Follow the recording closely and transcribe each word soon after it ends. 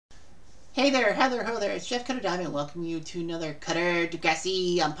Hey there, Heather, ho there, it's Chef Cutter Diamond welcoming you to another Cutter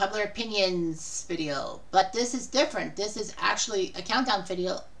Degrassi Unpopular Opinions video. But this is different. This is actually a countdown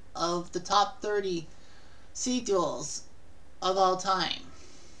video of the top 30 seed duels of all time.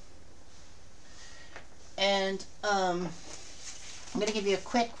 And I'm going to give you a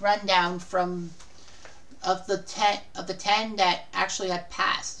quick rundown of the 10 that actually had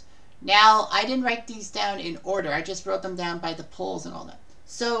passed. Now, I didn't write these down in order. I just wrote them down by the polls and all that.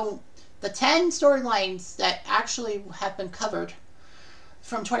 So, the 10 storylines that actually have been covered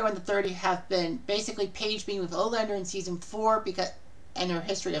from 21 to 30 have been basically Paige being with Olander in season 4 and her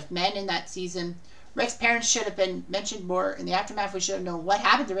history of men in that season. Rick's parents should have been mentioned more. In the aftermath, we should have known what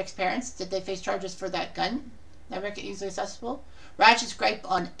happened to Rick's parents. Did they face charges for that gun that Rick easily accessible? Ratchet's gripe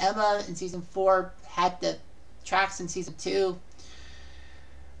on Emma in season 4 had the tracks in season 2.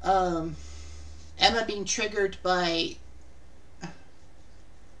 Emma being triggered by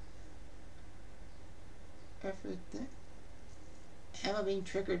everything. Emma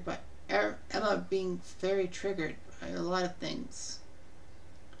being very triggered by a lot of things.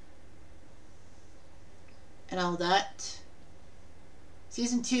 And all that.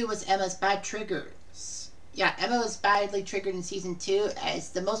 Season 2 was Emma's bad triggers. Yeah, Emma was badly triggered in season 2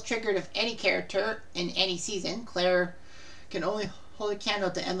 as the most triggered of any character in any season. Claire can only hold a candle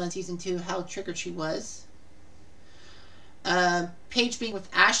to Emma in season 2 how triggered she was. Paige being with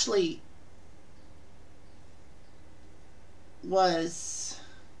Ashley was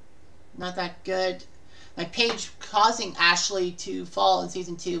not that good. Like Paige causing Ashley to fall in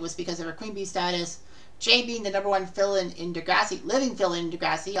season 2 was because of her Queen Bee status. Jay being the #1 villain in Degrassi, living villain in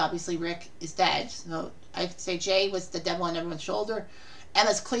Degrassi. Obviously Rick is dead, so I'd say Jay was the devil on everyone's shoulder.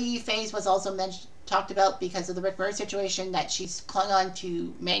 Emma's clingy phase was also talked about because of the Rick Murray situation, that she's clung on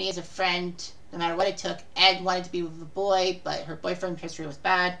to Manny as a friend no matter what it took. Ed wanted to be with a boy, but her boyfriend history was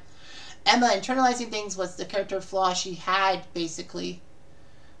bad. Emma internalizing things was the character flaw she had, basically.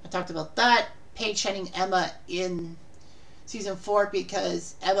 I talked about that. Paige shedding Emma in season 4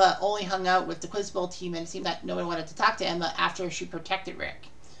 because Emma only hung out with the Quiz Bowl team and it seemed that no one wanted to talk to Emma after she protected Rick.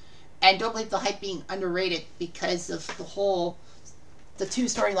 And don't believe the hype being underrated because of the two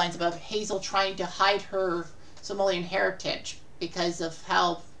storylines about Hazel trying to hide her Somalian heritage because of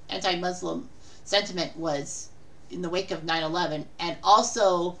how anti-Muslim sentiment was in the wake of 9/11, and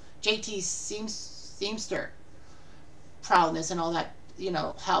also JT's seamster proudness and all that, you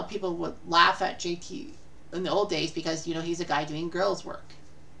know, how people would laugh at JT in the old days because, you know, he's a guy doing girls' work.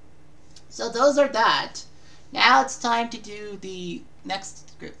 So those are that. Now it's time to do the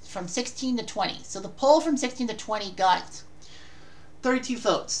next group from 16 to 20. So the poll from 16 to 20 got 32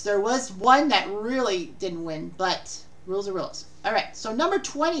 votes. There was one that really didn't win, but rules are rules. All right, so number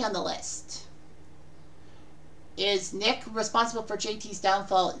 20 on the list is Nick, responsible for JT's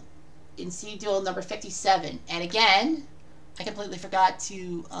downfall in seed duel number 57. And again, I completely forgot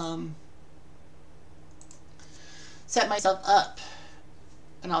to set myself up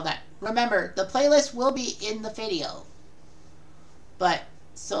and all that. Remember, the playlist will be in the video. But,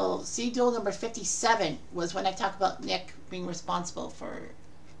 so seed duel number 57 was when I talk about Nick being responsible for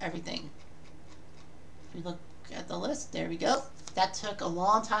everything. If we look at the list, there we go. That took a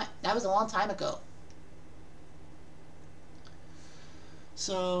long time. That was a long time ago.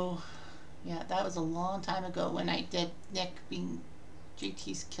 So, yeah, that was a long time ago when I did Nick being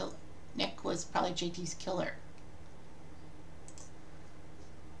JT's killer. Nick was probably JT's killer.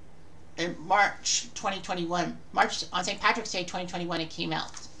 In March 2021. March, on St. Patrick's Day 2021, it came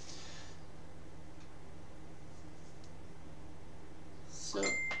out.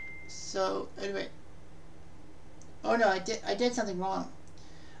 So anyway. Oh no, I did something wrong.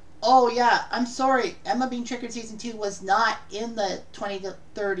 Oh yeah, I'm sorry. Emma being triggered season 2 was not in the 20 to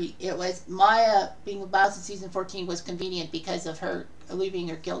 30. It was Maya being with Miles in season 14 was convenient because of her alleviating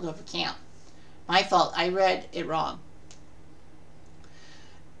her guilt over camp. My fault. I read it wrong.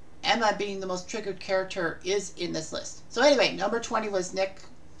 Emma being the most triggered character is in this list. So anyway, number 20 was Nick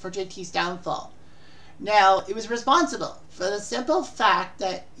for JT's downfall. Now, it was responsible for the simple fact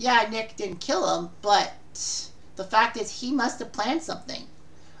that, yeah, Nick didn't kill him, but the fact is he must have planned something.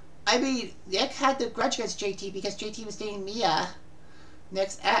 I mean, Nick had the grudge against JT because JT was dating Mia,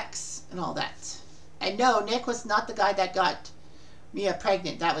 Nick's ex, and all that. And no, Nick was not the guy that got Mia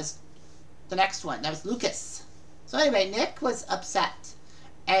pregnant. That was the next one. That was Lucas. So anyway, Nick was upset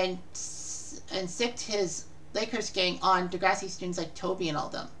and sicked his Lakers gang on Degrassi students like Toby and all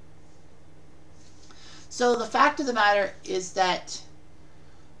them. So the fact of the matter is that,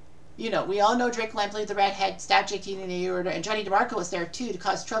 you know, we all know Drake Lampley, the redhead, stabbed JT in the aorta, and Johnny DeMarco was there too to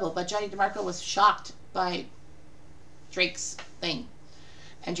cause trouble, but Johnny DeMarco was shocked by Drake's thing.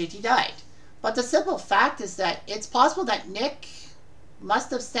 and JT died. But the simple fact is that it's possible that Nick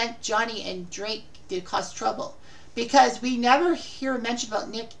must have sent Johnny and Drake to cause trouble, because we never hear mention about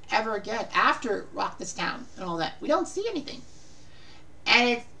Nick ever again after Rock This Town and all that. We don't see anything.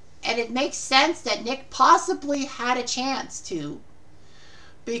 And it makes sense that Nick possibly had a chance to,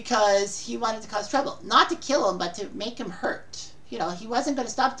 because he wanted to cause trouble. Not to kill him, but to make him hurt. You know, he wasn't going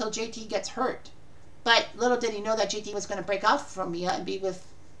to stop until JT gets hurt. But little did he know that JT was going to break off from Mia and be with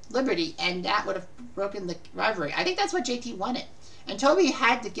Liberty, and that would have broken the rivalry. I think that's what JT wanted. And Toby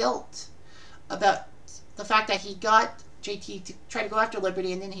had the guilt about the fact that he got JT to try to go after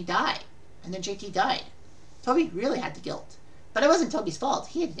Liberty, and then he died. And then JT died. Toby really had the guilt. But it wasn't Toby's fault.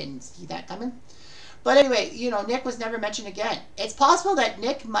 He didn't see that coming. But anyway, you know, Nick was never mentioned again. It's possible that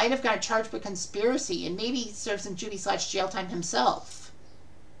Nick might have gotten charged with conspiracy and maybe served some juvie/jail time himself.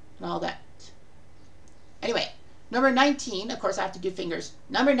 And all that. Anyway, number 19, of course I have to do fingers.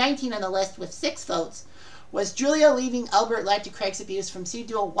 Number 19 on the list with 6 votes was Julia leaving Albert led to Craig's abuse from Seed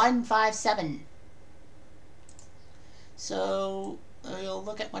Duel 157. So, we'll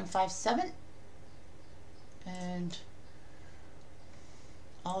look at 157. And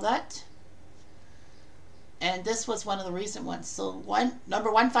all that. And this was one of the recent ones. So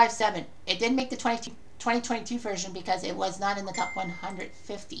number 157. It didn't make the 2022 version because it was not in the top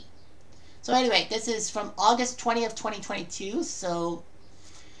 150. So anyway, this is from August 20th, 2022. So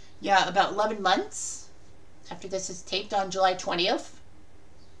yeah, about 11 months after this is taped on July 20th.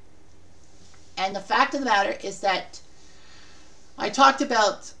 And the fact of the matter is that I talked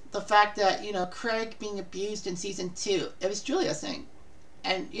about the fact that, you know, Craig being abused in season 2. It was Julia's thing.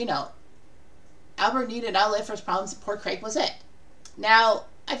 And, you know, Albert needed an outlet for his problems, and poor Craig was it. Now,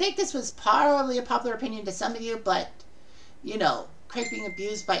 I think this was probably a popular opinion to some of you, but, you know, Craig being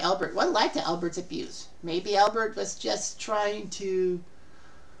abused by Albert. What led to Albert's abuse? Maybe Albert was just trying to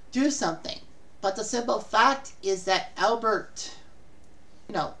do something. But the simple fact is that Albert,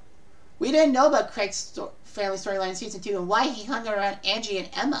 you know, we didn't know about Craig's family storyline in season 2 and why he hung around Angie and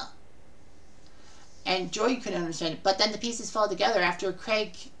Emma. And Joey couldn't understand it. But then the pieces fall together after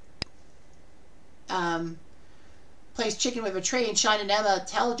Craig plays chicken with a tray, and Sean and Emma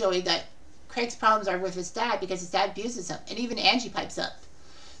tell Joey that Craig's problems are with his dad because his dad abuses him. And even Angie pipes up.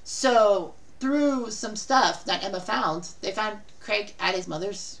 So through some stuff that Emma found, they found Craig at his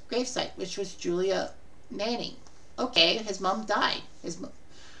mother's gravesite, which was Julia Manning. Okay, his mom died.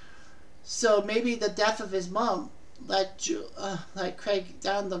 So maybe the death of his mom led Craig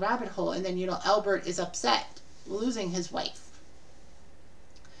down the rabbit hole, and then, you know, Albert is upset losing his wife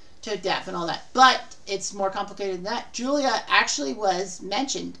to death and all that. But it's more complicated than that. Julia actually was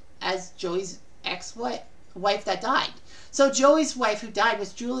mentioned as Joey's ex-wife that died. So Joey's wife who died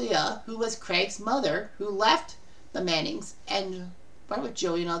was Julia, who was Craig's mother, who left the Mannings and went with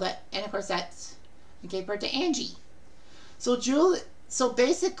Joey and all that. And of course that gave birth to Angie. So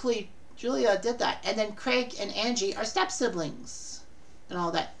basically Julia did that. And then Craig and Angie are step-siblings and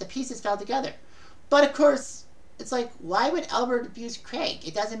all that. The pieces fell together. But of course, it's like, why would Albert abuse Craig?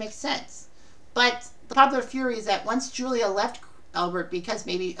 It doesn't make sense. But the popular theory is that once Julia left Albert, because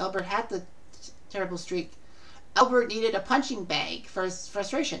maybe Albert had the terrible streak, Albert needed a punching bag for his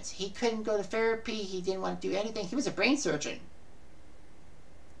frustrations. He couldn't go to therapy. He didn't want to do anything. He was a brain surgeon.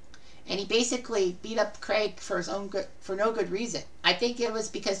 And he basically beat up Craig for his own good, for no good reason. I think it was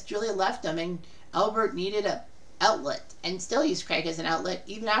because Julia left him and Albert needed an outlet, and still used Craig as an outlet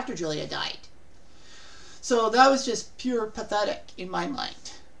even after Julia died. So that was just pure pathetic in my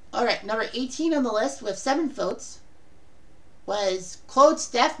mind. Alright, number 18 on the list with 7 votes was Claude's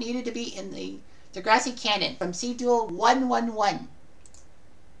death needed to be in the Degrassi canon from Seed Duel 111.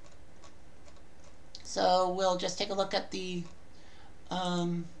 So we'll just take a look at the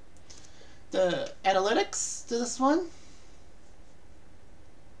analytics to this one.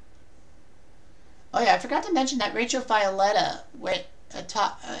 Oh yeah, I forgot to mention that Rachel Violetta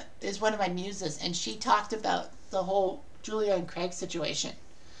is one of my muses, and she talked about the whole Julia and Craig situation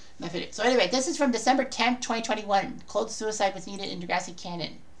in that video. So anyway, this is from December 10th, 2021. Claude's suicide was needed in Degrassi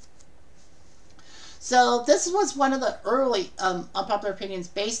canon. So this was one of the early unpopular opinions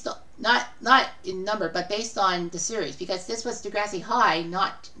based on, not in number, but based on the series, because this was Degrassi High,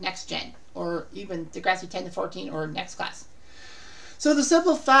 not Next Gen, or even Degrassi 10 to 14 or Next Class. So the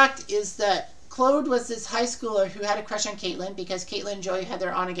simple fact is that Claude was this high schooler who had a crush on Caitlin because Caitlin and Joey had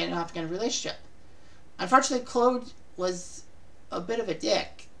their on-again and off-again relationship. Unfortunately, Claude was a bit of a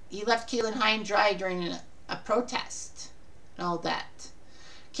dick. He left Caitlin high and dry during a protest and all that.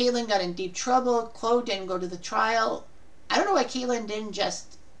 Caitlin got in deep trouble. Claude didn't go to the trial. I don't know why Caitlin didn't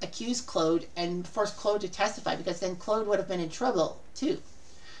just accuse Claude and force Claude to testify, because then Claude would have been in trouble too.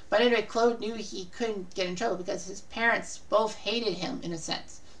 But anyway, Claude knew he couldn't get in trouble because his parents both hated him in a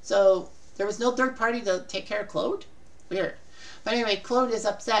sense. So there was no third party to take care of Claude. Weird. But anyway, Claude is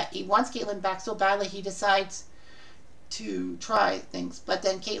upset. He wants Caitlin back so badly he decides to try things. But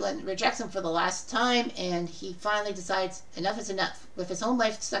then Caitlin rejects him for the last time, and he finally decides enough is enough. With his home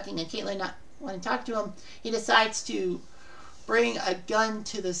life sucking and Caitlin not wanting to talk to him, he decides to bring a gun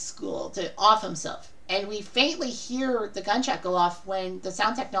to the school to off himself. And we faintly hear the gunshot go off when the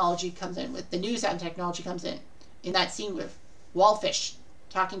sound technology comes in, with the new sound technology comes in that scene with Wallfish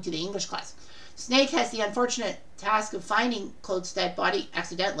talking to the English class. Snake has the unfortunate task of finding Claude's dead body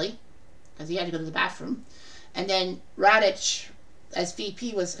accidentally, because he had to go to the bathroom. And then Raditch, as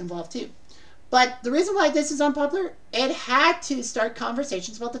VP, was involved too. But the reason why this is unpopular, it had to start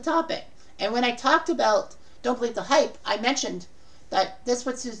conversations about the topic. And when I talked about Don't Believe the Hype, I mentioned that this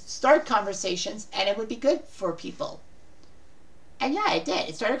would start conversations and it would be good for people. And yeah, it did.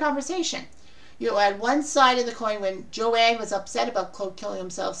 It started a conversation. You had one side of the coin when Joanne was upset about Claude killing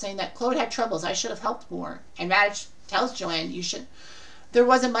himself, saying that Claude had troubles. I should have helped more. And Raditch tells Joanne, there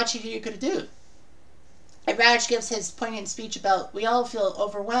wasn't much you could do. And Raditch gives his poignant speech about, we all feel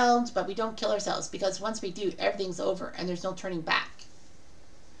overwhelmed, but we don't kill ourselves, because once we do, everything's over and there's no turning back.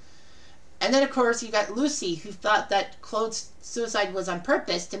 And then, of course, you got Lucy, who thought that Claude's suicide was on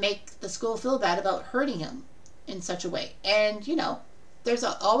purpose to make the school feel bad about hurting him in such a way. And, there's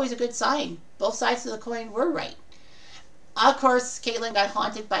always a good sign. Both sides of the coin were right. Of course, Caitlin got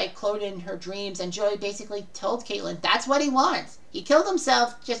haunted by Claude in her dreams, and Joey basically told Caitlin that's what he wants. He killed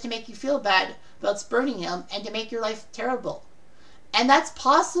himself just to make you feel bad about spurning him and to make your life terrible. And that's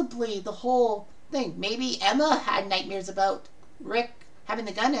possibly the whole thing. Maybe Emma had nightmares about Rick having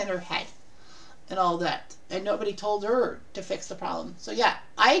the gun in her head and all that, and nobody told her to fix the problem. So yeah,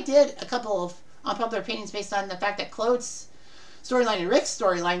 I did a couple of unpopular opinions based on the fact that Claude's storyline and Rick's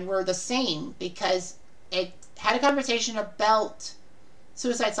storyline were the same, because it had a conversation about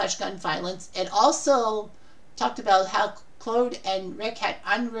suicide/gun violence. It also talked about how Claude and Rick had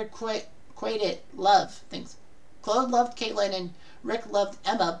unrequited love things. Claude loved Caitlin and Rick loved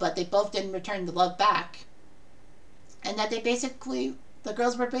Emma, but they both didn't return the love back. And that the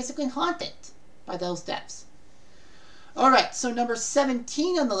girls were basically haunted by those deaths. Alright, so number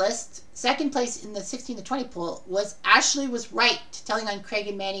 17 on the list, second place in the 16 to 20 poll, was Ashley was right telling on Craig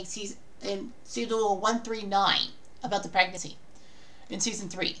and Manny in season 139 about the pregnancy in season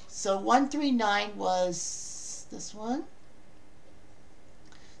 3. So 139 was this one.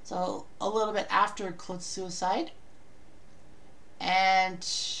 So a little bit after Claude's suicide. And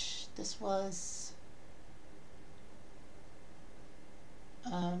this was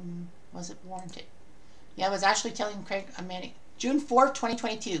it warranted? Yeah, I was actually telling Craig and Manny. June 4th,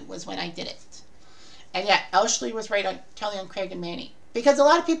 2022 was when I did it. And yeah, Ashley was right on telling on Craig and Manny. Because a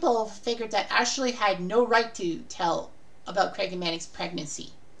lot of people figured that Ashley had no right to tell about Craig and Manny's pregnancy.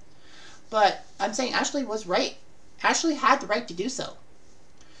 But I'm saying Ashley was right. Ashley had the right to do so.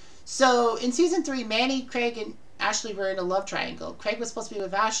 So in season 3, Manny, Craig, and Ashley were in a love triangle. Craig was supposed to be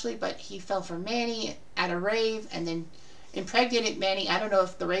with Ashley, but he fell for Manny at a rave and then impregnated Manny. I don't know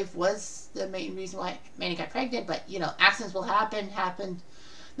if the rave was the main reason why Manny got pregnant, but accidents will happen.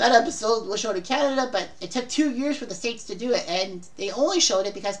 That episode was showed in Canada, but it took 2 years for the States to do it, and they only showed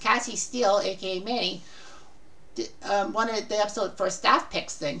it because Cassie Steele, aka Manny, wanted the episode for a staff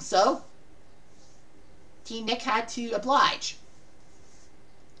picks thing, so Team Nick had to oblige.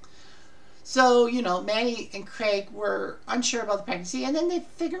 So, Manny and Craig were unsure about the pregnancy, and then they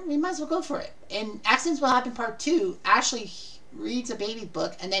figured we might as well go for it. In Accidents Will Happen Part 2, Ashley reads a baby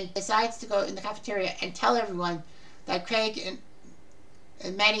book and then decides to go in the cafeteria and tell everyone that Craig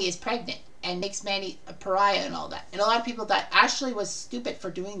and Manny is pregnant, and makes Manny a pariah and all that. And a lot of people thought Ashley was stupid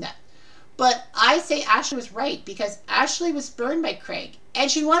for doing that. But I say Ashley was right, because Ashley was burned by Craig, and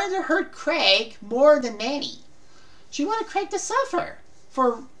she wanted to hurt Craig more than Manny. She wanted Craig to suffer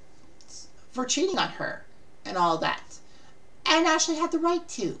for cheating on her and all that. And Ashley had the right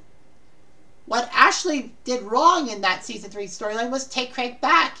to. What Ashley did wrong in that season 3 storyline was take Craig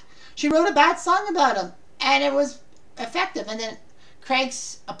back. She wrote a bad song about him, and it was effective. And then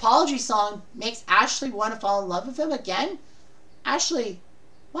Craig's apology song makes Ashley want to fall in love with him again. Ashley,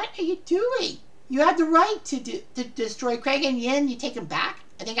 what are you doing? You had the right to destroy Craig, and Yin, you take him back.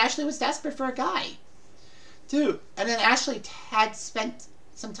 I think Ashley was desperate for a guy, too. And then Ashley had spent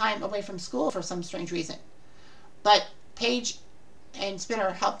some time away from school for some strange reason. But Paige and Spinner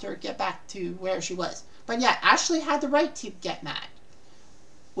helped her get back to where she was. But yeah, Ashley had the right to get mad.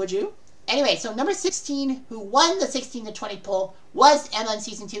 Would you? Anyway, so number 16, who won the 16 to 20 poll, was Emma in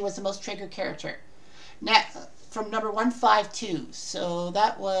season 2, was the most triggered character. Now, from number 152. So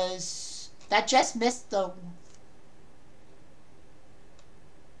that just missed the...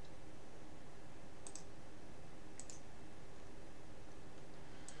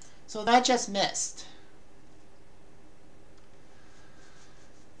 So that just missed.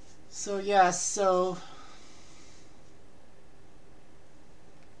 So yeah, so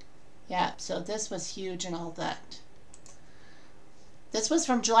this was huge and all that. This was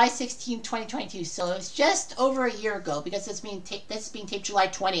from July 16, 2022, so it was just over a year ago, because this is being taped July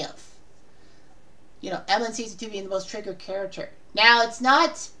 20th. You know, Emma in season 2 being the most triggered character. Now, it's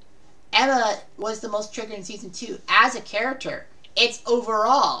not Emma was the most triggered in season 2 as a character. It's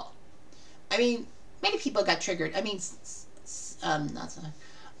overall. I mean, many people got triggered. I mean, not so.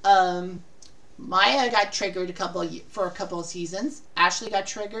 Maya got triggered for a couple of seasons. Ashley got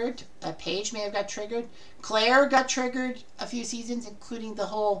triggered. Paige may have got triggered. Claire got triggered a few seasons, including the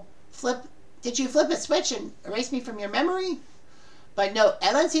whole flip. Did you flip a switch and erase me from your memory? But no,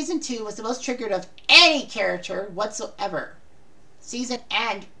 Emma in season 2 was the most triggered of any character whatsoever. Season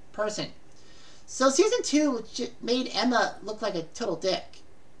and person. So season 2 made Emma look like a total dick.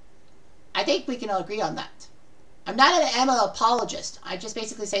 I think we can all agree on that. I'm not an Emma apologist. I just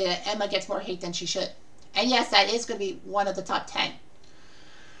basically say that Emma gets more hate than she should. And yes, that is going to be one of the top 10.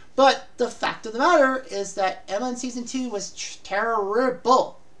 But the fact of the matter is that Emma in season 2 was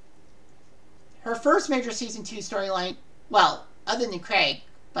terrible. Her first major season 2 storyline, well, other than Craig,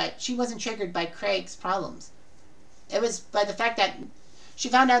 but she wasn't triggered by Craig's problems. It was by the fact that she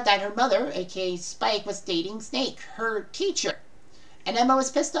found out that her mother, aka Spike, was dating Snake, her teacher. And Emma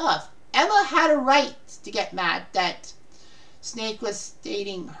was pissed off. Emma had a right to get mad that Snake was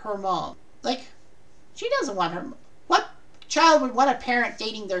dating her mom. Like, she doesn't want her... What child would want a parent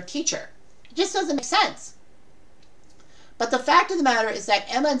dating their teacher? It just doesn't make sense. But the fact of the matter is that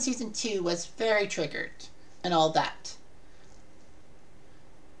Emma in season 2 was very triggered and all that.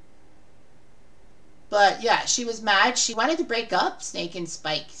 But yeah, she was mad. She wanted to break up Snake and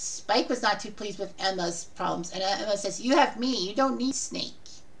Spike. Spike was not too pleased with Emma's problems. And Emma says, you have me. You don't need Snake.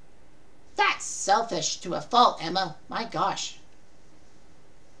 That's selfish to a fault, Emma. My gosh.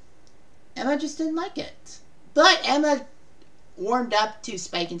 Emma just didn't like it. But Emma warmed up to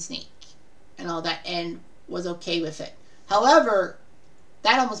Spike and Snake and all that and was okay with it. However,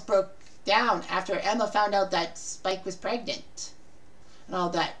 that almost broke down after Emma found out that Spike was pregnant and all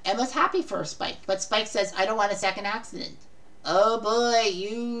that. Emma's happy for Spike, but Spike says, I don't want a second accident. Oh boy,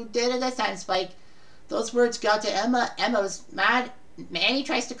 you did it this time, Spike. Those words got to Emma. Emma was mad. Manny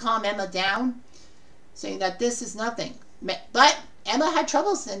tries to calm Emma down, saying that this is nothing. But Emma had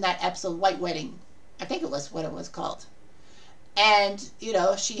troubles in that episode, White Wedding. I think it was what it was called. And, you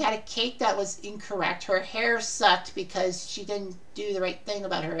know, she had a cake that was incorrect. Her hair sucked because she didn't do the right thing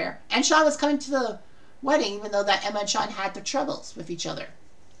about her hair. And Sean was coming to the wedding, even though that Emma and Sean had their troubles with each other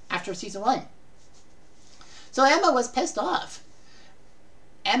after season 1. So Emma was pissed off.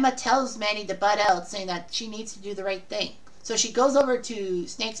 Emma tells Manny to butt out, saying that she needs to do the right thing. So she goes over to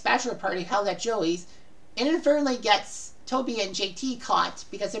Snake's bachelor party held at Joey's, inadvertently gets Toby and JT caught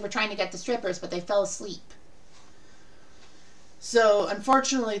because they were trying to get the strippers, but they fell asleep. So,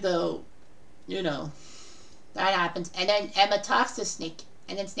 unfortunately, though, you know, that happens. And then Emma talks to Snake,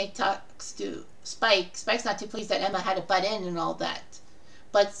 and then Snake talks to Spike. Spike's not too pleased that Emma had to butt in and all that.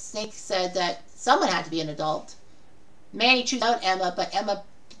 But Snake said that someone had to be an adult. Manny chews out Emma, but Emma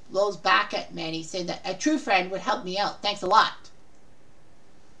blows back at Manny, saying that a true friend would help me out. Thanks a lot.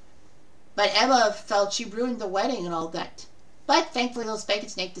 But Emma felt she ruined the wedding and all that. But thankfully, those Spike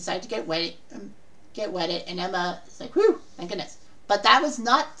and Snake decided to get wedded, and Emma is like, whew, thank goodness. But that was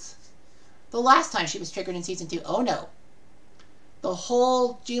not the last time she was triggered in season 2. Oh no. The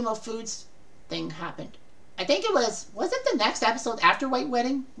whole GMO Foods thing happened. I think it was it the next episode after White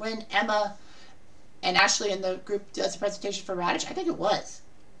Wedding when Emma and Ashley and the group does a presentation for Radish? I think it was.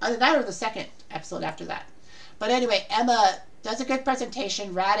 Either that or the second episode after that. But anyway, Emma does a good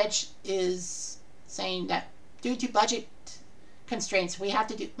presentation. Radish is saying that due to budget constraints, we have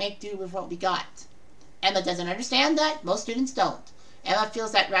to make do with what we got. Emma doesn't understand that. Most students don't. Emma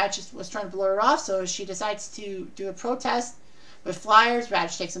feels that Radish was trying to blow her off, so she decides to do a protest with flyers.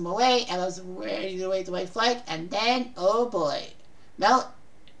 Radish takes them away. Emma's ready to wave the white flag. And then, oh boy, Mount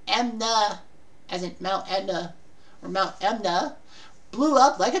Emna, as in Mount Etna, or Mount Emna, blew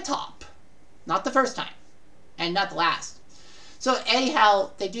up like a top. Not the first time. And not the last. So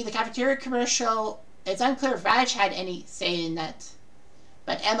anyhow, they do the cafeteria commercial. It's unclear if Radish had any say in that.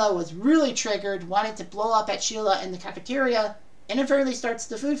 But Emma was really triggered, wanted to blow up at Sheila in the cafeteria, inadvertently starts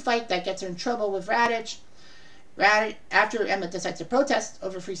the food fight that gets her in trouble with Radish. After Emma decides to protest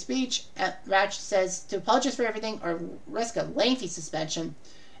over free speech, Raj says to apologize for everything or risk a lengthy suspension.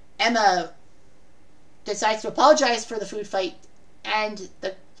 Emma decides to apologize for the food fight and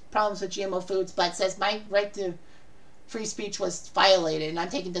the problems with GMO foods, but says my right to free speech was violated and I'm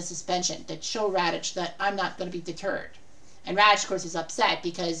taking the suspension to show Radic that I'm not going to be deterred. And Radic, of course, is upset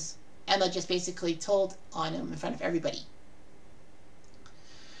because Emma just basically told on him in front of everybody.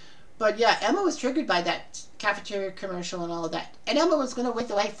 But yeah, Emma was triggered by that cafeteria commercial and all of that. And Emma was going to wave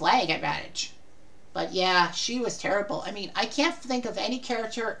the white flag at Radic. But yeah, she was terrible. I mean, I can't think of any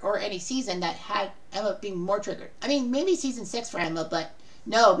character or any season that had Emma being more triggered. I mean, maybe season 6 for Emma, but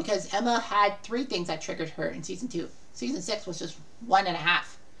no, because Emma had 3 things that triggered her in season 2. Season 6 was just 1.5.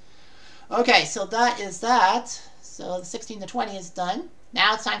 Okay, so that is that. So the 16 to 20 is done.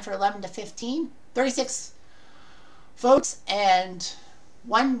 Now it's time for 11 to 15. 36 votes and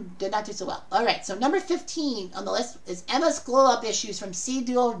 1 did not do so well. Alright, so number 15 on the list is Emma's glow-up issues from Seed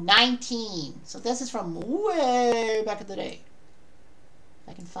Duel 19. So this is from way back in the day. If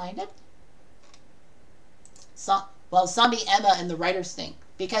I can find it. Well, Zombie Emma and the writers thing.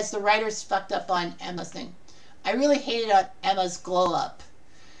 Because the writers fucked up on Emma's thing. I really hated on Emma's glow-up.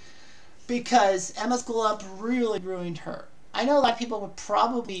 Because Emma's glow-up really ruined her. I know a lot of people would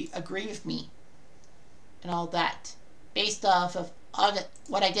probably agree with me. And all that. Based off of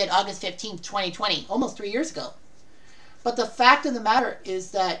what I did August 15th, 2020. Almost 3 years ago. But the fact of the matter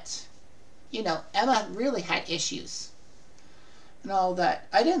is that, you know, Emma really had issues. And all that.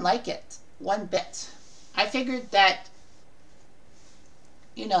 I didn't like it. One bit. I figured that,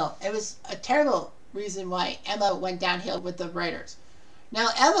 you know, it was a terrible reason why Emma went downhill with the writers. Now,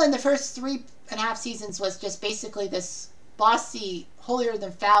 Emma in the first 3.5 seasons was just basically this bossy,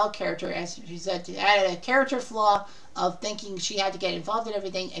 holier-than-thou character, as she said, to add a character flaw of thinking she had to get involved in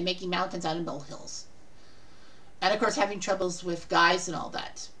everything and making mountains out of molehills. And, of course, having troubles with guys and all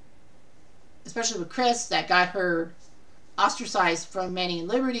that. Especially with Chris, that got her ostracized from Manny and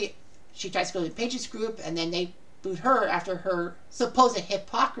Liberty. She tries to go to Paige's group, and then they boot her after her supposed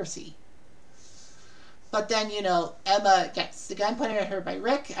hypocrisy. But then, you know, Emma gets the gun pointed at her by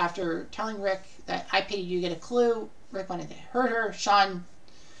Rick after telling Rick that I pity you, get a clue. Rick wanted to hurt her. Sean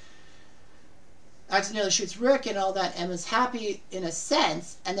accidentally shoots Rick and all that. Emma's happy in a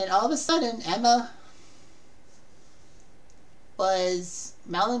sense. And then all of a sudden, Emma was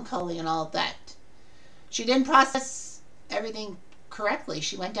melancholy and all that. She didn't process everything correctly.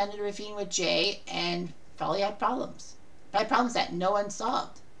 She went down to the ravine with Jay and probably had problems. Probably problems that no one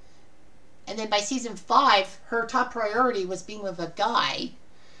solved. And then by season 5, her top priority was being with a guy.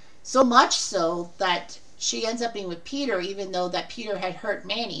 So much so that she ends up being with Peter, even though that Peter had hurt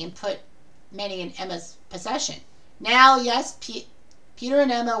Manny and put Manny in Emma's possession. Now, yes, Peter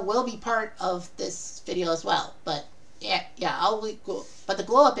and Emma will be part of this video as well. But yeah, but the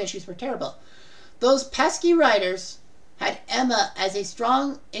glow-up issues were terrible. Those pesky writers had Emma as a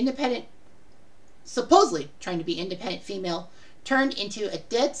strong, independent, supposedly trying to be independent female, turned into a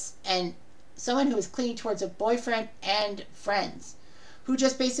ditz and someone who was clinging towards a boyfriend and friends, who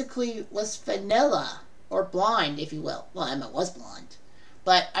just basically was vanilla, or blonde, if you will. Well, Emma was blonde,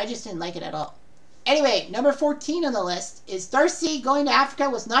 but I just didn't like it at all. Anyway, number 14 on the list is Darcy going to Africa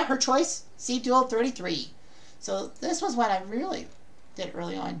was not her choice, Seed Duel 33. So this was one I really did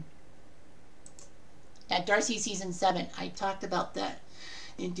early on. At Darcy season 7, I talked about that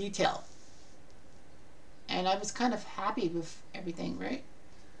in detail. And I was kind of happy with everything, right?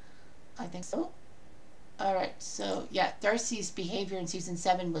 I think so. Alright, so yeah, Darcy's behavior in season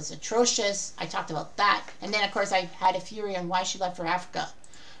 7 was atrocious. I talked about that. And then, of course, I had a fury on why she left for Africa.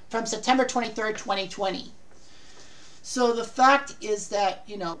 From September 23rd, 2020. So the fact is that,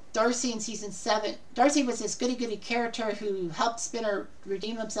 you know, Darcy in season 7, Darcy was this goody-goody character who helped Spinner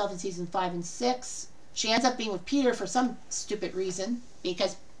redeem himself in season 5 and 6. She ends up being with Peter for some stupid reason,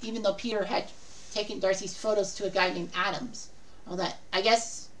 because even though Peter had taken Darcy's photos to a guy named Adams, all that, I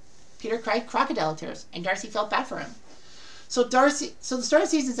guess Peter cried crocodile tears, and Darcy felt bad for him. So the start of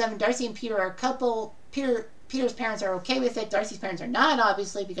season 7, Darcy and Peter are a couple. Peter's parents are okay with it. Darcy's parents are not,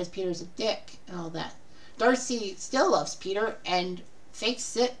 obviously, because Peter's a dick and all that. Darcy still loves Peter and fakes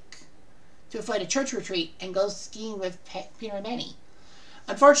sick to avoid a church retreat and goes skiing with Peter and Manny.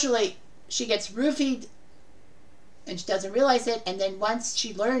 Unfortunately, she gets roofied and she doesn't realize it, and then once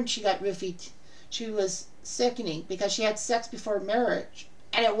she learned she got roofied, she was sickening because she had sex before marriage,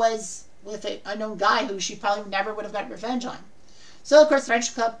 and it was with an unknown guy who she probably never would have got revenge on. So, of course, the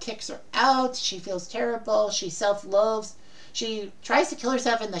French club kicks her out. She feels terrible. She self-loathes. She tries to kill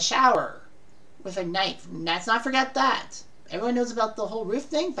herself in the shower with a knife. Let's not forget that. Everyone knows about the whole roof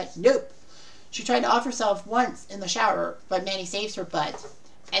thing, but nope. She tried to off herself once in the shower, but Manny saves her butt.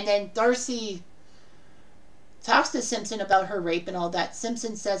 And then Darcy talks to Simpson about her rape and all that.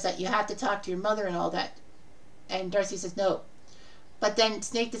 Simpson says that you have to talk to your mother and all that. And Darcy says no. But then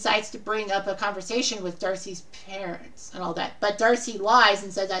Snake decides to bring up a conversation with Darcy's parents and all that. But Darcy lies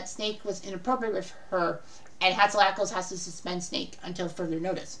and says that Snake was inappropriate with her, and Hatzelackles has to suspend Snake until further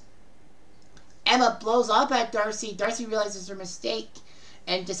notice. Emma blows up at Darcy. Darcy realizes her mistake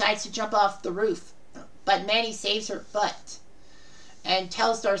and decides to jump off the roof. But Manny saves her butt and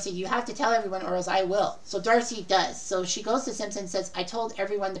tells Darcy, you have to tell everyone or else I will. So Darcy does. So she goes to Simpson and says, I told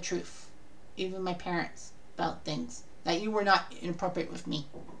everyone the truth, even my parents, about things, that you were not inappropriate with me.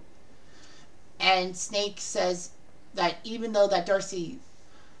 And Snake says that even though that Darcy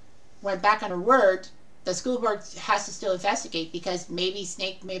went back on her word, the school board has to still investigate because maybe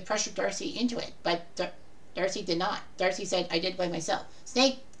Snake may have pressured Darcy into it. But Darcy did not. Darcy said, I did by myself.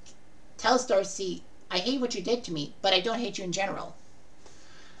 Snake tells Darcy, I hate what you did to me, but I don't hate you in general.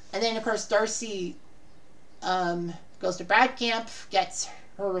 And then, of course, Darcy goes to Brad Camp, gets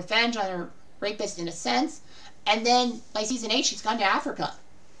her revenge on her rapist in a sense, and then by season 8, she's gone to Africa.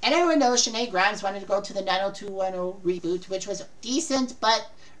 And everyone knows Shanae Grimes wanted to go to the 90210 reboot, which was decent, but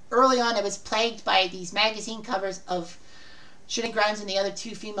early on it was plagued by these magazine covers of Shanae Grimes and the other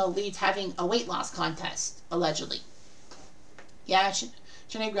two female leads having a weight loss contest, allegedly. Yeah,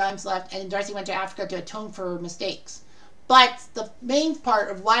 Shanae Grimes left, and Darcy went to Africa to atone for her mistakes. But the main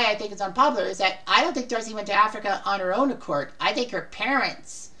part of why I think it's unpopular is that I don't think Darcy went to Africa on her own accord. I think her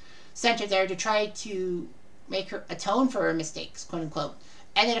parents sent her there to try to make her atone for her mistakes, quote unquote.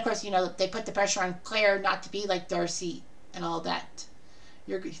 And then, of course, you know, they put the pressure on Claire not to be like Darcy and all that.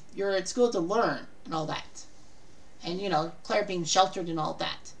 You're at school to learn and all that. And, you know, Claire being sheltered and all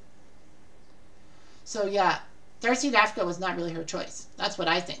that. So, yeah, Darcy to Africa was not really her choice. That's what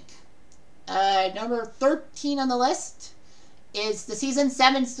I think. Number 13 on the list is the season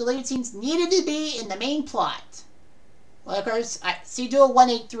 7's deleted scenes needed to be in the main plot. Well, of course, see Duel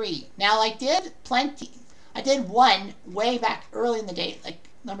 183. Now, I did plenty. I did one way back early in the day, like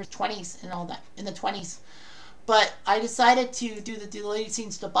number 20s and all that, in the 20s. But I decided to do the deleted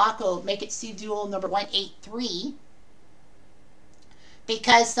scenes debacle, make it see Duel number 183.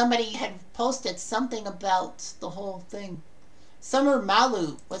 Because somebody had posted something about the whole thing. Summer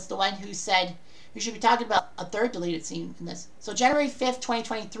Malu was the one who said, you should be talking about a third deleted scene in this. So January 5th,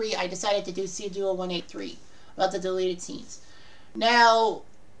 2023, I decided to do See Duel 183 about the deleted scenes. Now,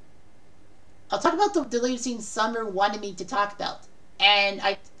 I'll talk about the deleted scenes Summer wanted me to talk about. And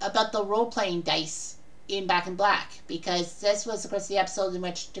about the role-playing dice in Back in Black. Because this was, of course, the episode in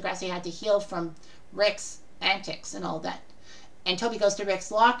which Degrassi had to heal from Rick's antics and all that. And Toby goes to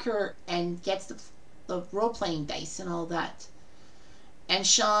Rick's locker and gets the role-playing dice and all that. And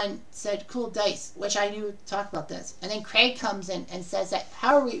Sean said, cool dice, which I knew to talk about this. And then Craig comes in and says that,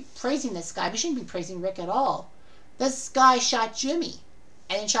 how are we praising this guy? We shouldn't be praising Rick at all. This guy shot Jimmy.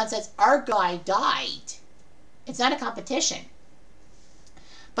 And then Sean says, our guy died. It's not a competition.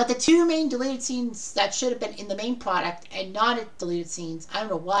 But the two main deleted scenes that should have been in the main product and not deleted scenes, I don't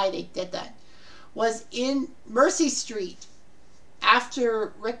know why they did that, was in Mercy Street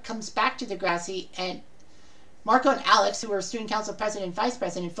after Rick comes back to Degrassi and Marco and Alex, who were student council president and vice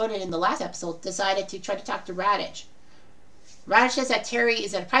president, voted in the last episode, decided to try to talk to Raditch. Raditch says that Terry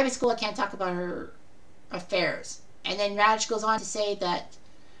is at a private school and can't talk about her affairs. And then Raditch goes on to say that,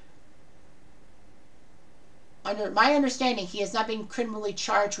 under my understanding, he has not been criminally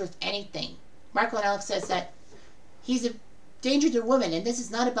charged with anything. Marco and Alex says that he's a danger to women, and this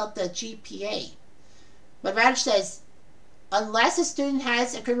is not about the GPA. But Raditch says, unless a student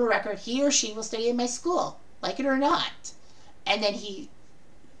has a criminal record, he or she will study in my school, like it or not. And then he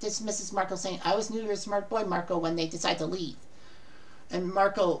dismisses Marco, saying, I always knew you were a smart boy, Marco, when they decide to leave. And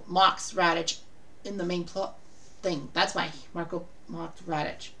Marco mocks Raditch in the main plot thing. That's why Marco mocked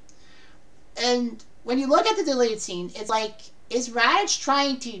Raditch. And when you look at the deleted scene, it's like, is Raditch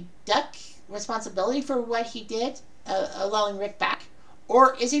trying to duck responsibility for what he did, allowing Rick back?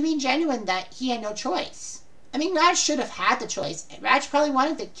 Or is he being genuine that he had no choice? I mean, Raditch should have had the choice. Raditch probably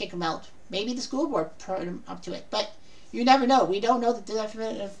wanted to kick him out. Maybe the school board put him up to it. But you never know. We don't know the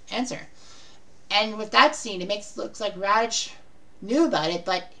definitive answer. And with that scene, it looks like Raditch knew about it,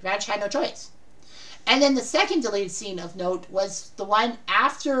 but Raditch had no choice. And then the second deleted scene of note was the one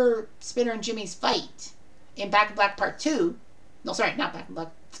after Spinner and Jimmy's fight in Back in Black Part 2. No, sorry, not Back in Black.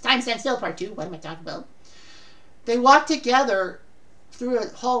 Time Stand Still Part 2. What am I talking about? They walk together through a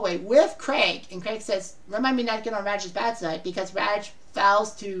hallway with Craig, and Craig says, remind me not to get on Raditch's bad side, because Raditch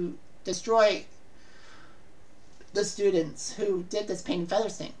vows to destroy the students who did this Paint and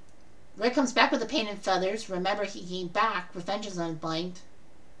Feathers thing. Rick comes back with the painted feathers. Remember, he came back. Revenge is unblind.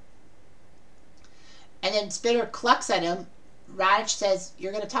 And then Spitter clucks at him. Raditch says,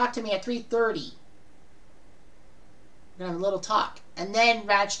 "You're going to talk to me at 3:30. We're going to have a little talk." And then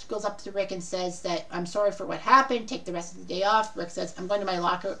Raditch goes up to Rick and says that, "I'm sorry for what happened. Take the rest of the day off." Rick says, "I'm going to my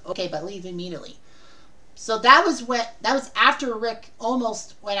locker." "Okay, but leave immediately." So that was after Rick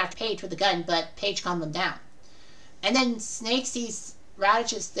almost went after Paige with the gun, but Paige calmed him down. And then Snake sees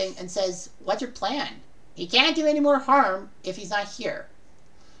Raditch's thing and says, "What's your plan? He can't do any more harm if he's not here."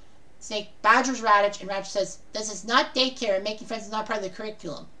 Snake badgers Raditch, and Raditch says, "This is not daycare, and making friends is not part of the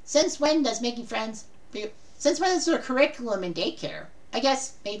curriculum." Since when is there a curriculum in daycare? I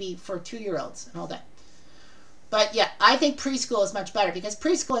guess maybe for 2-year-olds and all that. But yeah, I think preschool is much better, because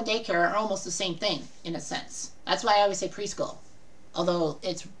preschool and daycare are almost the same thing, in a sense. That's why I always say preschool, although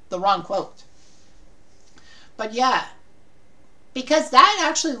it's the wrong quote. But yeah, because that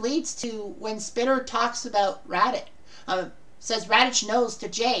actually leads to when Spitter talks about Raditch, says Raditch knows to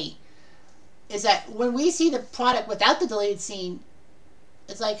Jay, is that when we see the product without the deleted scene,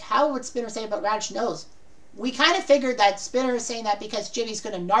 it's like, how would Spitter say about Raditch knows? We kind of figured that Spitter is saying that because Jimmy's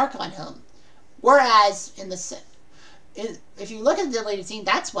going to narc on him. Whereas, if you look at the deleted scene,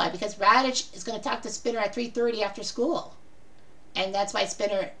 that's why. Because Raditch is going to talk to Spitter at 3:30 after school. And that's why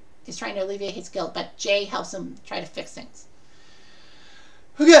Spitter is trying to alleviate his guilt. But Jay helps him try to fix things.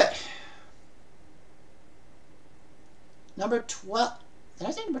 Okay. Number 12. Did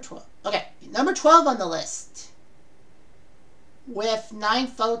I say number 12? Okay. Number 12 on the list, with 9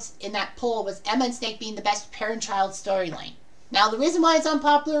 votes in that poll, was Emma and Snake being the best parent-child storyline. Now, the reason why it's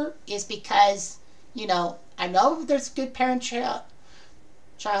unpopular is because, I know there's good parent-child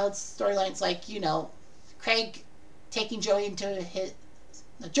storylines, like, Craig taking Joey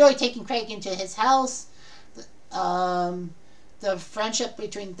taking Craig into his house, the friendship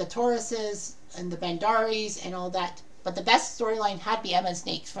between the Tauruses and the Bandaris and all that. But the best storyline had to be Emma and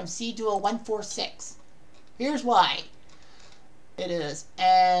Snake from C Duo 146. Here's why it is.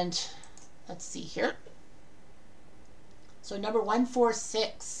 And let's see here. So number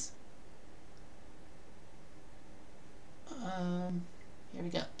 146. Here we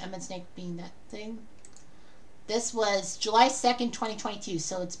go. Emma and Snake being that thing. This was July 2nd, 2022.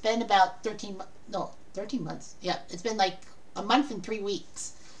 So it's been about 13 months. Yeah, it's been like a month and 3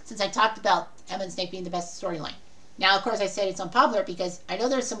 weeks since I talked about Emma and Snake being the best storyline. Now, of course, I said it's unpopular because I know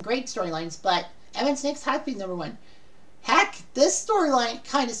there's some great storylines, but Emma and Snake's had to be number 1. Heck, this storyline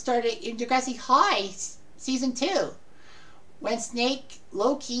kind of started in Degrassi High Season 2, when Snake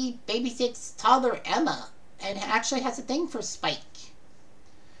low-key babysits toddler Emma and actually has a thing for Spike.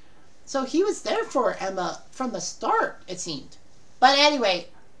 So he was there for Emma from the start, it seemed. But anyway,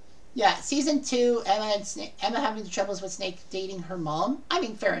 yeah, Season 2, Emma having the troubles with Snake dating her mom. I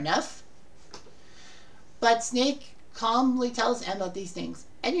mean, fair enough. But Snake calmly tells Emma these things.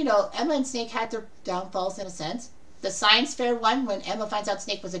 And Emma and Snake had their downfalls in a sense. The science fair one, when Emma finds out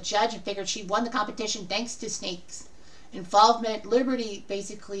Snake was a judge and figured she won the competition thanks to Snake's involvement. Liberty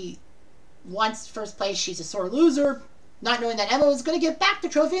basically wants first place. She's a sore loser, not knowing that Emma was going to give back the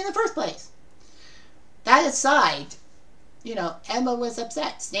trophy in the first place. That aside, Emma was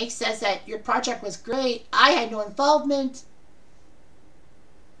upset. Snake says that your project was great. I had no involvement.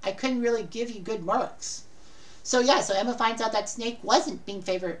 I couldn't really give you good marks. So yeah, so Emma finds out that Snake wasn't being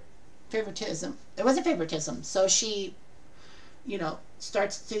favoritism. It wasn't favoritism. So she,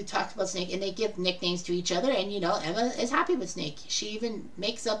 starts to talk about Snake, and they give nicknames to each other, and Emma is happy with Snake. She even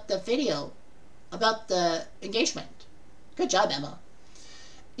makes up the video about the engagement. Good job, Emma.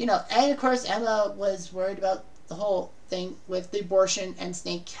 And of course Emma was worried about the whole thing with the abortion and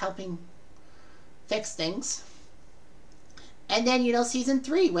Snake helping fix things. And then, Season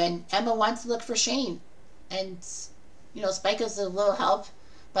 3, when Emma wants to look for Shane, and, Spike gives a little help.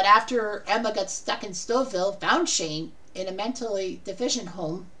 But after Emma got stuck in Stouffville, found Shane in a mentally deficient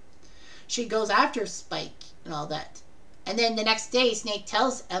home, she goes after Spike and all that. And then the next day, Snake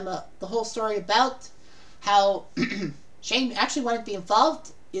tells Emma the whole story about how Shane actually wanted to be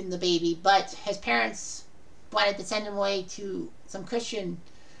involved in the baby, but his parents wanted to send him away to some Christian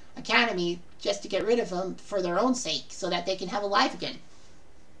academy just to get rid of him for their own sake, so that they can have a life again.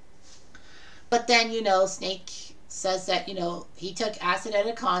 But then, Snake says that, he took acid at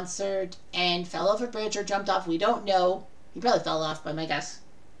a concert and fell off a bridge or jumped off. We don't know. He probably fell off, by my guess.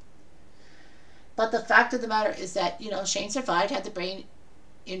 But the fact of the matter is that, Shane survived, had the brain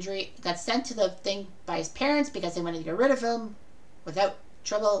injury, got sent to the thing by his parents because they wanted to get rid of him without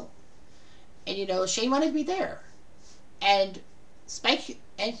trouble. And, Shane wanted to be there. And Snake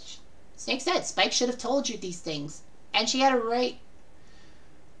said, Spike should have told you these things. And she had a right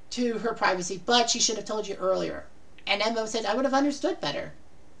to her privacy, but she should have told you earlier. And Emma said, I would have understood better.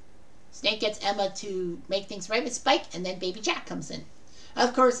 Snake gets Emma to make things right with Spike, and then baby Jack comes in.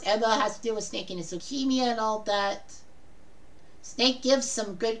 Of course, Emma has to deal with Snake and his leukemia and all that. Snake gives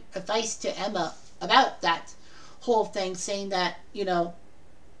some good advice to Emma about that whole thing, saying that, you know,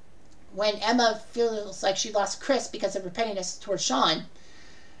 when Emma feels like she lost Chris because of her pettiness towards Sean,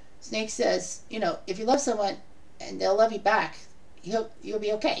 Snake says, you know, if you love someone and they'll love you back, you'll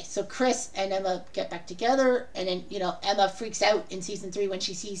be okay. So Chris and Emma get back together, and then, you know, Emma freaks out in season 3 when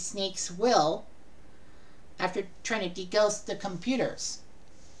she sees Snake's will after trying to deghost the computers.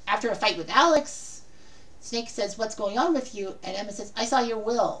 After a fight with Alex, Snake says, what's going on with you? And Emma says, I saw your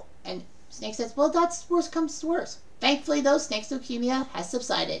will. And Snake says, well, that's worst comes to worst. Thankfully, though, Snake's leukemia has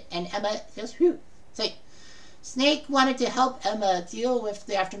subsided, and Emma goes, whew. So Snake wanted to help Emma deal with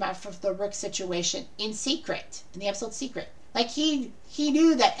the aftermath of the Rick situation in secret, in the episode Secret. Like, he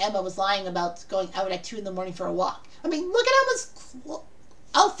knew that Emma was lying about going out at 2 in the morning for a walk. I mean, look at Emma's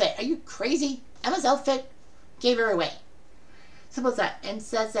outfit. Are you crazy? Emma's outfit gave her away. Simple as that. And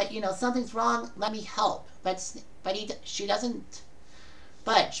says that, you know, something's wrong, let me help. But she doesn't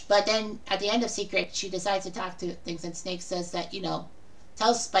budge. But then, at the end of Secret, she decides to talk to things, and Snake says that, you know,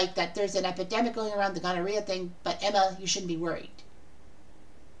 tells Spike that there's an epidemic going around, the gonorrhea thing, but Emma, you shouldn't be worried.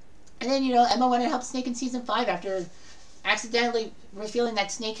 And then, you know, Emma wanted to help Snake in season 5 after accidentally revealing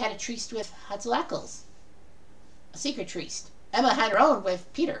that Snake had a tryst with Hatzelackles. A secret tryst. Emma had her own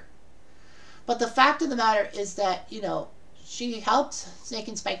with Peter. But the fact of the matter is that, you know, she helped Snake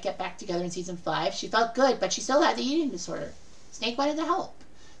and Spike get back together in season 5. She felt good, but she still had the eating disorder. Snake wanted to help.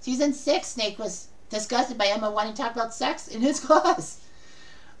 Season 6, Snake was disgusted by Emma wanting to talk about sex in his class.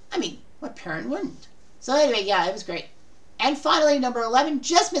 I mean, what parent wouldn't? So anyway, yeah, it was great. And finally, number 11,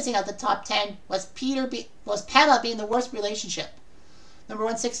 just missing out the top 10, was Pamela being the worst relationship. Number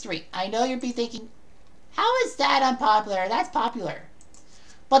 163. I know you'll be thinking, how is that unpopular? That's popular.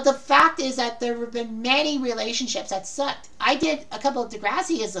 But the fact is that there have been many relationships that sucked. I did a couple of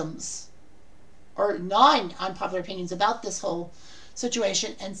Degrassi-isms, or non-unpopular opinions about this whole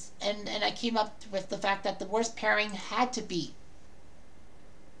situation, and I came up with the fact that the worst pairing had to be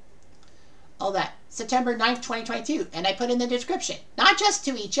all that. September 9th, 2022. And I put in the description. Not just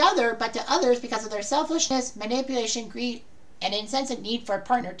to each other, but to others because of their selfishness, manipulation, greed, and insensate need for a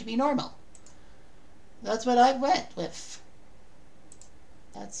partner to be normal. That's what I went with.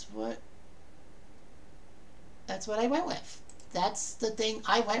 That's what I went with. That's the thing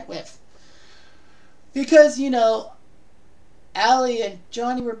I went with. Because, you know, Allie and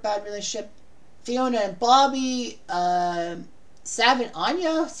Johnny were a bad relationship. Fiona and Bobby, Sav and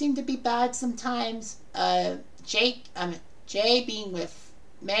Anya seemed to be bad sometimes. Jay being with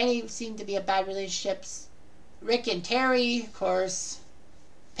Manny seemed to be a bad relationship. Rick and Terry, of course.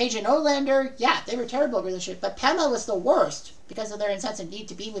 Paige and Olander, yeah, they were terrible relationships. But Pamela was the worst because of their incessant need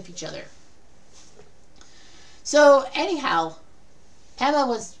to be with each other. So, anyhow, Pamela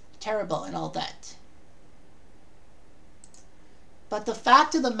was terrible and all that. But the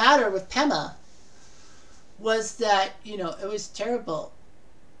fact of the matter with Pamela was that, you know, it was terrible.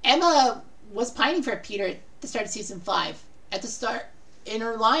 Emma was pining for Peter at the start of season 5. At the start, in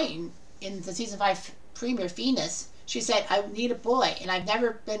her line, in the season 5 premiere, Venus, she said, I need a boy, and I've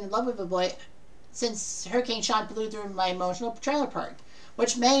never been in love with a boy since Hurricane Sean blew through my emotional trailer park.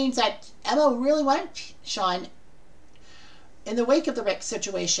 Which means that Emma really wanted Sean in the wake of the Rick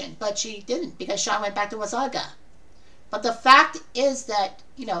situation, but she didn't because Sean went back to Wasaga. But the fact is that,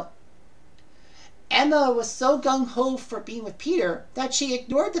 you know, Emma was so gung-ho for being with Peter that she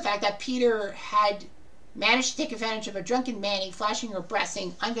ignored the fact that Peter had managed to take advantage of a drunken Manny flashing her breast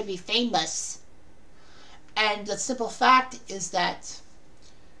saying, I'm going to be famous. And the simple fact is that,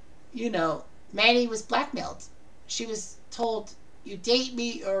 you know, Manny was blackmailed. She was told, you date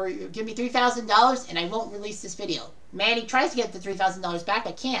me or you give me $3,000 and I won't release this video. Manny tries to get the $3,000 back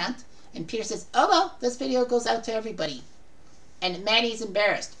but can't. And Peter says, oh well, this video goes out to everybody. And Manny's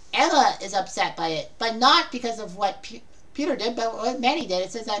embarrassed. Emma is upset by it, but not because of what Peter did, but what Manny did.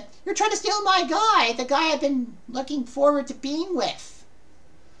 It says that, you're trying to steal my guy, the guy I've been looking forward to being with.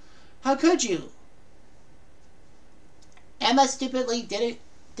 How could you? Emma stupidly did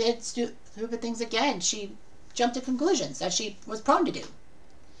stupid things again. She jumped to conclusions, as she was prone to do.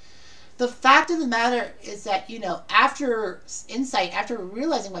 The fact of the matter is that, you know, after insight, after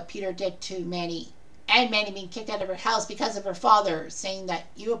realizing what Peter did to Manny, and Manny being kicked out of her house because of her father saying that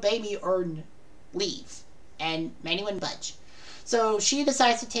you obey me or leave, and Manny wouldn't budge. So she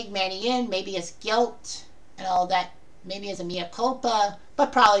decides to take Manny in, maybe as guilt and all that, maybe as a mea culpa,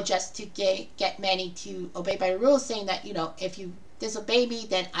 but probably just to get Manny to obey by rules, saying that, you know, if you disobey me,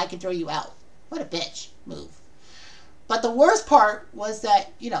 then I can throw you out. What a bitch move. But the worst part was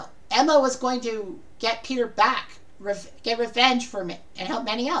that, Emma was going to get Peter back, get revenge for me, and help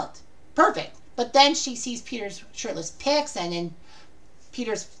Manny out. Perfect. But then she sees Peter's shirtless pics and in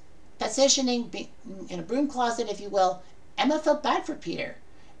Peter's positioning in a broom closet, if you will. Emma felt bad for Peter.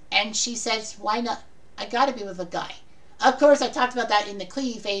 And she says, why not? I gotta be with a guy. Of course, I talked about that in the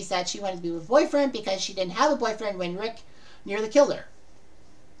clingy phase, that she wanted to be with a boyfriend because she didn't have a boyfriend when Rick nearly killed her.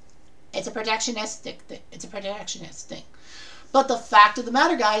 It's a protectionistic thing. But the fact of the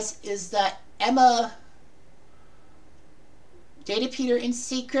matter, guys, is that Emma dated Peter in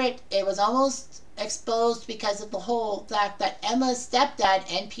secret. It was almost exposed because of the whole fact that Emma's stepdad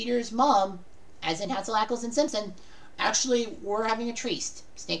and Peter's mom, as in Hansel, Ackles, and Simpson, actually were having a tryst.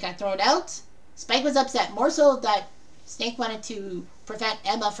 Snake got thrown out. Spike was upset, more so that Snake wanted to prevent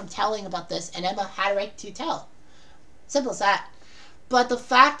Emma from telling about this, and Emma had a right to tell. Simple as that. But the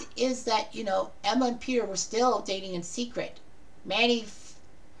fact is that, Emma and Peter were still dating in secret. Manny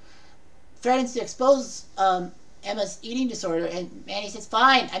threatens to expose Emma's eating disorder, and Manny says,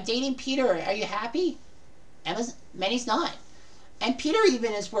 fine, I'm dating Peter. Are you happy? Manny's not. And Peter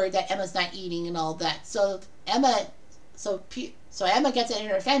even is worried that Emma's not eating and all that. So Emma gets an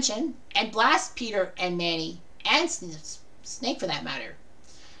intervention and blasts Peter and Manny, and Snake for that matter.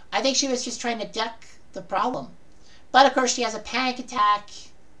 I think she was just trying to duck the problem. But of course she has a panic attack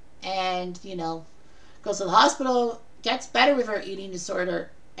and, goes to the hospital, gets better with her eating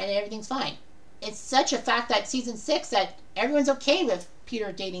disorder, and everything's fine. It's such a fact that season 6 that everyone's okay with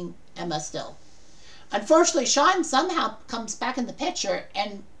Peter dating Emma still. Unfortunately, Sean somehow comes back in the picture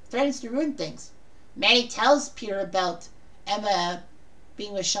and threatens to ruin things. Manny tells Peter about Emma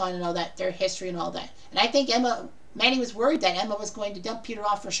being with Sean and all that, their history and all that. And I think Manny was worried that Emma was going to dump Peter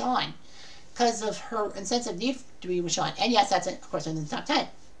off for Sean because of her insensitive need to be with Sean. And yes, that's, of course, in the top 10.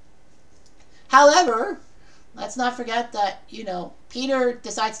 However, let's not forget that, Peter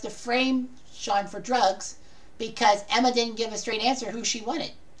decides to frame Sean for drugs because Emma didn't give a straight answer who she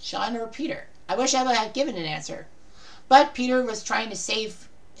wanted, Sean or Peter. I wish Emma had given an answer. But Peter was trying to save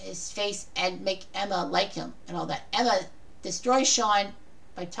his face and make Emma like him and all that. Emma destroys Sean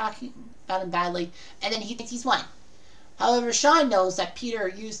by talking about him badly, and then he thinks he's won. However, Sean knows that Peter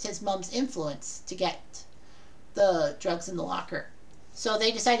used his mom's influence to get the drugs in the locker. So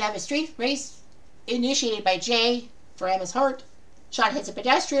they decide to have a street race initiated by Jay for Emma's heart. Sean hits a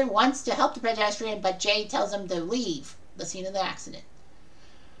pedestrian, wants to help the pedestrian, but Jay tells him to leave the scene of the accident.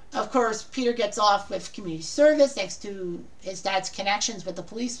 Of course, Peter gets off with community service thanks to his dad's connections with the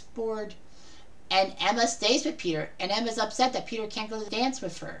police board. And Emma stays with Peter. And Emma's upset that Peter can't go to the dance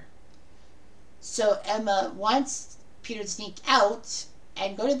with her. So Emma wants Peter to sneak out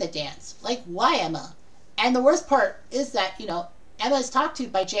and go to the dance. Like, why, Emma? And the worst part is that, Emma is talked to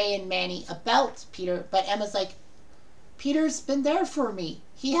by Jay and Manny about Peter. But Emma's like, Peter's been there for me.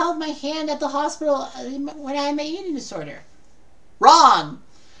 He held my hand at the hospital when I had my eating disorder. Wrong!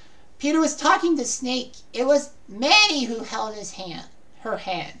 Peter was talking to Snake. It was Manny who held Emma's hand.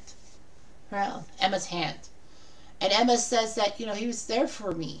 And Emma says that, he was there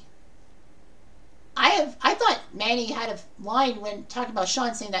for me. I thought Manny had a line when talking about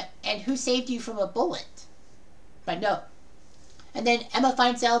Sean saying that, and who saved you from a bullet? But no. And then Emma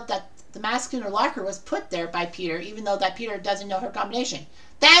finds out that the mask in her locker was put there by Peter, even though that Peter doesn't know her combination.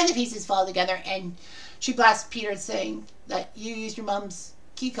 Then the pieces fall together, and she blasts Peter saying that you used your mom's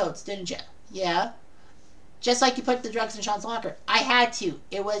key codes, didn't you? Yeah. Just like you put the drugs in Sean's locker. I had to.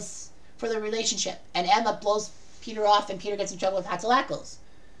 It was for the relationship. And Emma blows Peter off, and Peter gets in trouble with Hansel Ackles.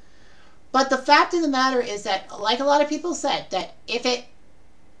 But the fact of the matter is that, like a lot of people said, that if it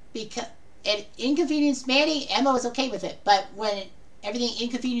inconvenienced Manny, Emma was okay with it. But when everything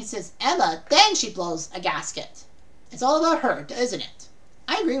inconveniences Emma, then she blows a gasket. It's all about her, isn't it?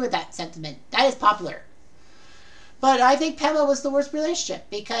 I agree with that sentiment. That is popular. But I think Emma was the worst relationship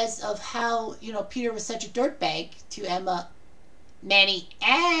because of how, Peter was such a dirtbag to Emma, Manny,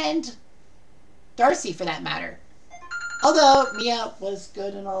 and Darcy for that matter. Although Mia was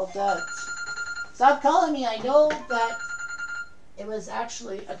good and all that. Stop calling me. I know that it was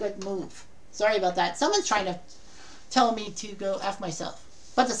actually a good move. Sorry about that. Someone's trying to tell me to go F myself.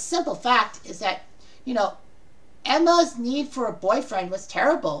 But the simple fact is that, Emma's need for a boyfriend was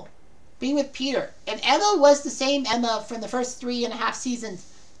terrible. Being with Peter. If Emma was the same Emma from the first 3.5 seasons,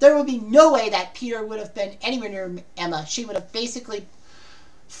 there would be no way that Peter would have been anywhere near Emma. She would have basically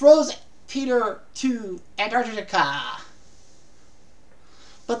froze Peter to Antarctica.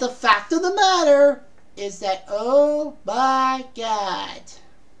 But the fact of the matter is that, oh my God,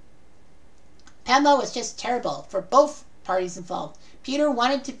 Emma was just terrible for both parties involved. Peter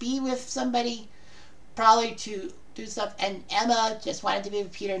wanted to be with somebody, probably to do stuff, and Emma just wanted to be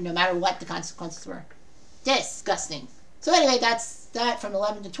with Peter no matter what the consequences were. Disgusting. So anyway, that's that from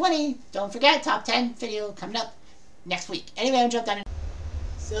 11 to 20. Don't forget, top 10 video coming up next week. Anyway, I'm jumped on it.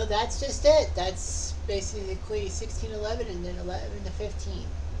 So that's just it. That's basically 16, 11, and then 11 to 15.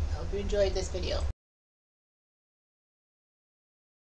 I hope you enjoyed this video.